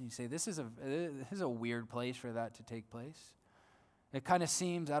trespasses. And you say, this is a weird place for that to take place. It kind of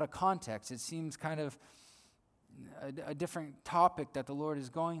seems out of context. It seems kind of a different topic that the Lord is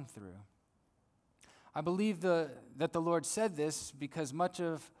going through. I believe that the Lord said this because much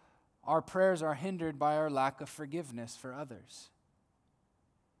of our prayers are hindered by our lack of forgiveness for others.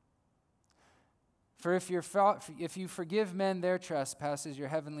 For if you forgive men their trespasses, your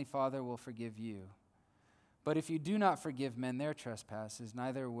heavenly Father will forgive you. But if you do not forgive men their trespasses,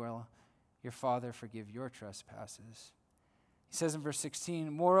 neither will your Father forgive your trespasses. He says in verse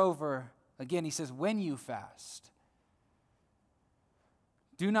 16, moreover, again, he says, when you fast,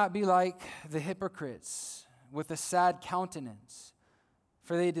 do not be like the hypocrites with a sad countenance,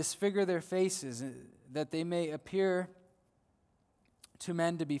 for they disfigure their faces, that they may appear to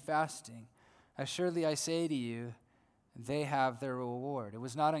men to be fasting. As surely I say to you, they have their reward. It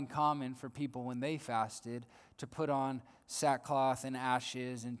was not uncommon for people when they fasted to put on sackcloth and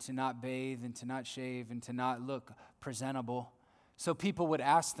ashes and to not bathe and to not shave and to not look presentable. So people would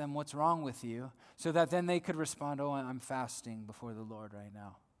ask them, what's wrong with you? So that then they could respond, oh, I'm fasting before the Lord right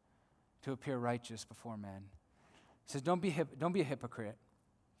now to appear righteous before men. He says, don't be a hypocrite.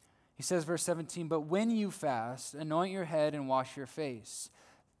 He says, verse 17, but when you fast, anoint your head and wash your face,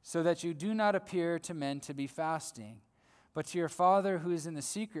 so that you do not appear to men to be fasting, but to your Father who is in the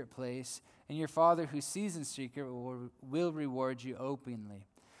secret place, and your Father who sees in secret will reward you openly.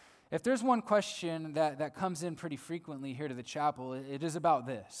 If there's one question that comes in pretty frequently here to the chapel, it is about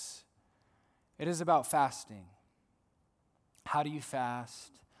this. It is about fasting. How do you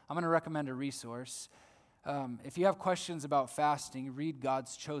fast? I'm going to recommend a resource. If you have questions about fasting, read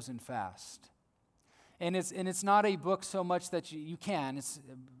God's Chosen Fast. And it's not a book so much that you can. It's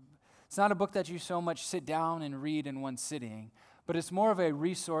not a book that you so much sit down and read in one sitting, but it's more of a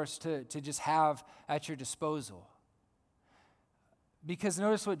resource to just have at your disposal. Because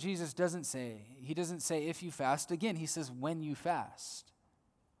notice what Jesus doesn't say. He doesn't say if you fast. Again, he says when you fast.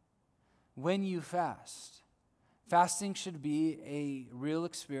 When you fast. Fasting should be a real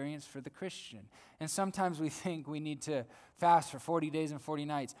experience for the Christian. And sometimes we think we need to fast for 40 days and 40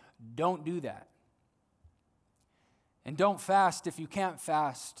 nights. Don't do that. And don't fast if you can't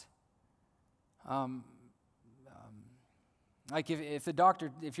fast. Like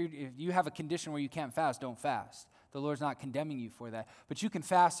if you have a condition where you can't fast, don't fast. The Lord's not condemning you for that. But you can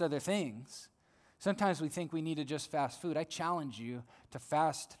fast other things. Sometimes we think we need to just fast food. I challenge you to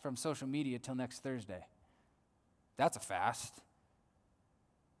fast from social media till next Thursday. That's a fast.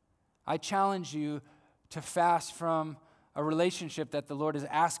 I challenge you to fast from a relationship that the Lord is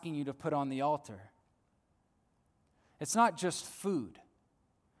asking you to put on the altar. It's not just food.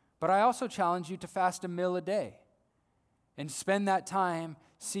 But I also challenge you to fast a meal a day and spend that time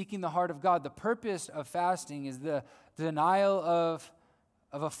seeking the heart of God. The purpose of fasting is the denial of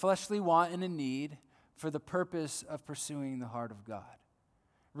a fleshly want and a need for the purpose of pursuing the heart of God.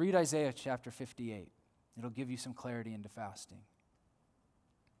 Read Isaiah chapter 58. It'll give you some clarity into fasting.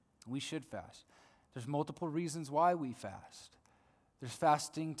 We should fast. There's multiple reasons why we fast. There's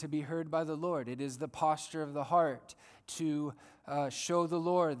fasting to be heard by the Lord. It is the posture of the heart to show the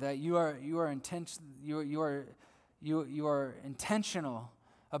Lord that you are intentional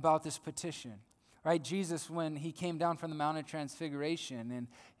about this petition, right? Jesus, when he came down from the Mount of Transfiguration and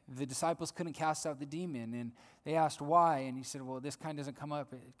the disciples couldn't cast out the demon, and they asked why, and he said, well, this kind doesn't come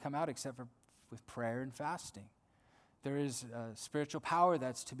out except for with prayer and fasting. There is spiritual power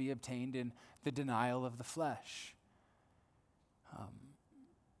that's to be obtained in the denial of the flesh.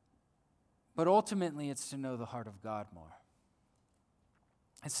 But ultimately, it's to know the heart of God more.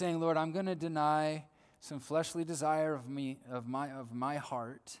 It's saying, Lord, I'm going to deny some fleshly desire of my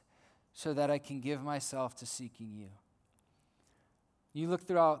heart so that I can give myself to seeking you. You look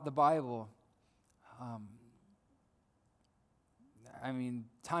throughout the Bible,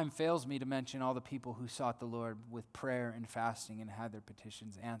 time fails me to mention all the people who sought the Lord with prayer and fasting and had their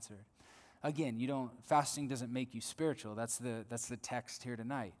petitions answered. Again, fasting doesn't make you spiritual. That's the text here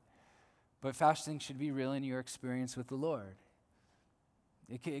tonight. But fasting should be real in your experience with the Lord.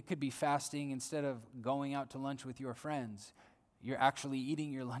 It could be fasting instead of going out to lunch with your friends. You're actually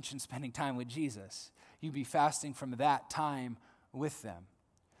eating your lunch and spending time with Jesus. You'd be fasting from that time with them.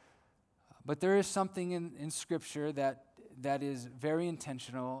 But there is something in Scripture that is very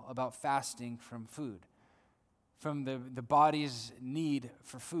intentional about fasting from food, from the body's need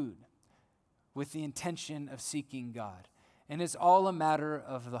for food, with the intention of seeking God. And it's all a matter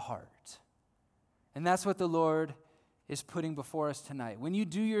of the heart. And that's what the Lord is putting before us tonight. When you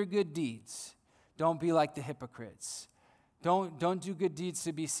do your good deeds, don't be like the hypocrites. Don't do good deeds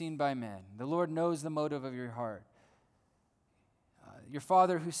to be seen by men. The Lord knows the motive of your heart. Your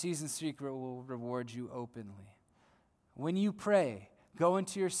Father who sees in secret will reward you openly. When you pray, go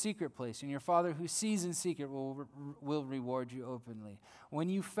into your secret place, and your Father who sees in secret will reward you openly. When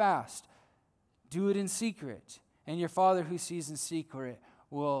you fast, do it in secret, and your Father who sees in secret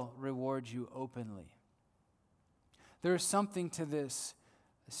will reward you openly. There is something to this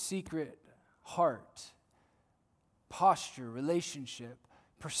secret heart, posture, relationship,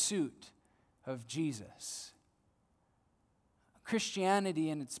 pursuit of Jesus. Christianity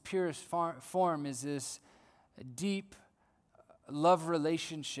in its purest form is this deep love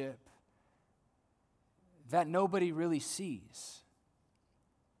relationship that nobody really sees.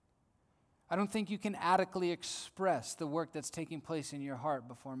 I don't think you can adequately express the work that's taking place in your heart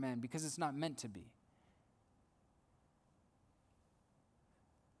before men because it's not meant to be.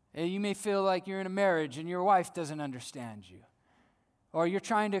 You may feel like you're in a marriage and your wife doesn't understand you. Or you're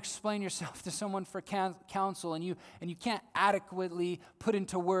trying to explain yourself to someone for counsel and you can't adequately put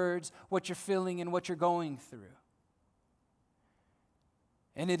into words what you're feeling and what you're going through.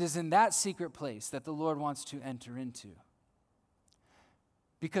 And it is in that secret place that the Lord wants to enter into.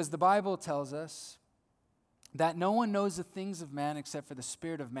 Because the Bible tells us that no one knows the things of man except for the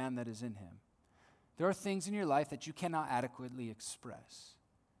spirit of man that is in him. There are things in your life that you cannot adequately express.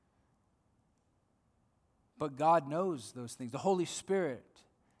 But God knows those things. The Holy Spirit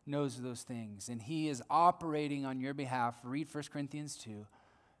knows those things, and he is operating on your behalf. Read 1 Corinthians 2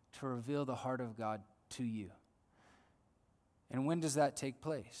 to reveal the heart of God to you. And when does that take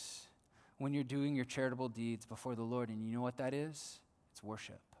place? When you're doing your charitable deeds before the Lord, and you know what that is? It's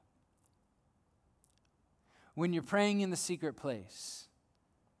worship. When you're praying in the secret place,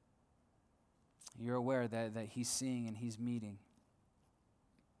 you're aware that he's seeing and he's meeting.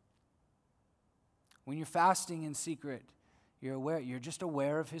 When you're fasting in secret, you're just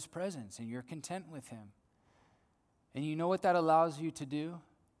aware of his presence and you're content with him. And you know what that allows you to do?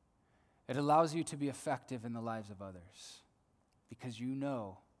 It allows you to be effective in the lives of others because you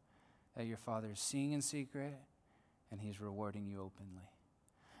know that your Father is seeing in secret and he's rewarding you openly.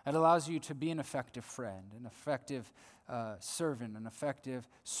 It allows you to be an effective friend, an effective servant, an effective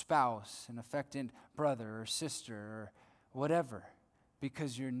spouse, an effective brother or sister or whatever,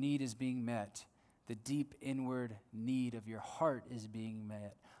 because your need is being met. The deep inward need of your heart is being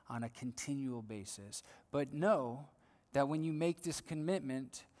met on a continual basis. But know that when you make this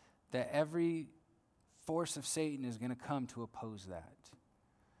commitment, that every force of Satan is going to come to oppose that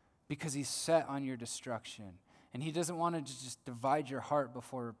because he's set on your destruction. And he doesn't want to just divide your heart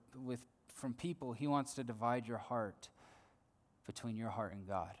from people. He wants to divide your heart between your heart and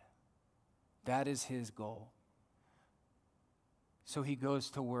God. That is his goal. So he goes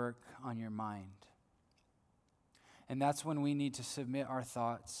to work on your mind. And that's when we need to submit our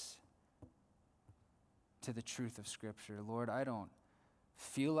thoughts to the truth of Scripture. Lord, I don't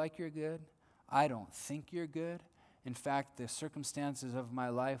feel like you're good. I don't think you're good. In fact, the circumstances of my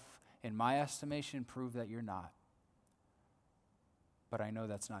life, in my estimation, prove that you're not. But I know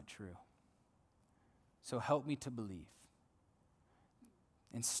that's not true. So help me to believe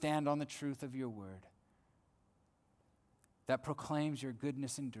and stand on the truth of your word that proclaims your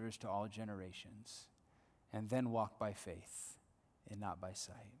goodness endures to all generations, and then walk by faith and not by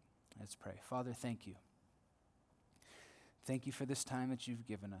sight. Let's pray. Father, thank you. Thank you for this time that you've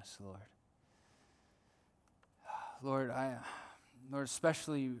given us, Lord. Lord,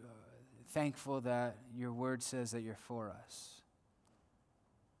 especially thankful that your word says that you're for us.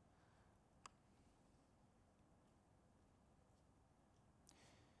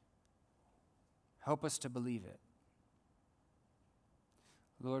 Help us to believe it.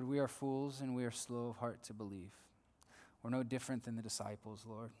 Lord, we are fools and we are slow of heart to believe. We're no different than the disciples,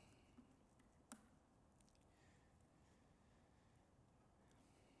 Lord.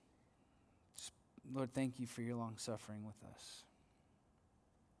 Lord, thank you for your long suffering with us.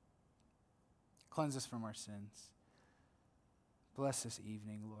 Cleanse us from our sins. Bless this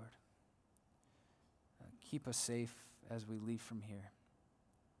evening, Lord. Keep us safe as we leave from here.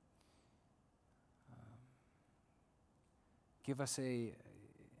 Give us a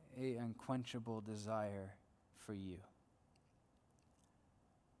unquenchable desire for you.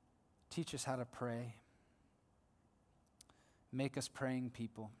 Teach us how to pray. Make us praying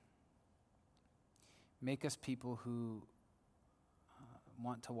people. Make us people who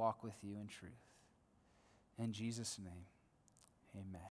want to walk with you in truth. In Jesus' name, amen.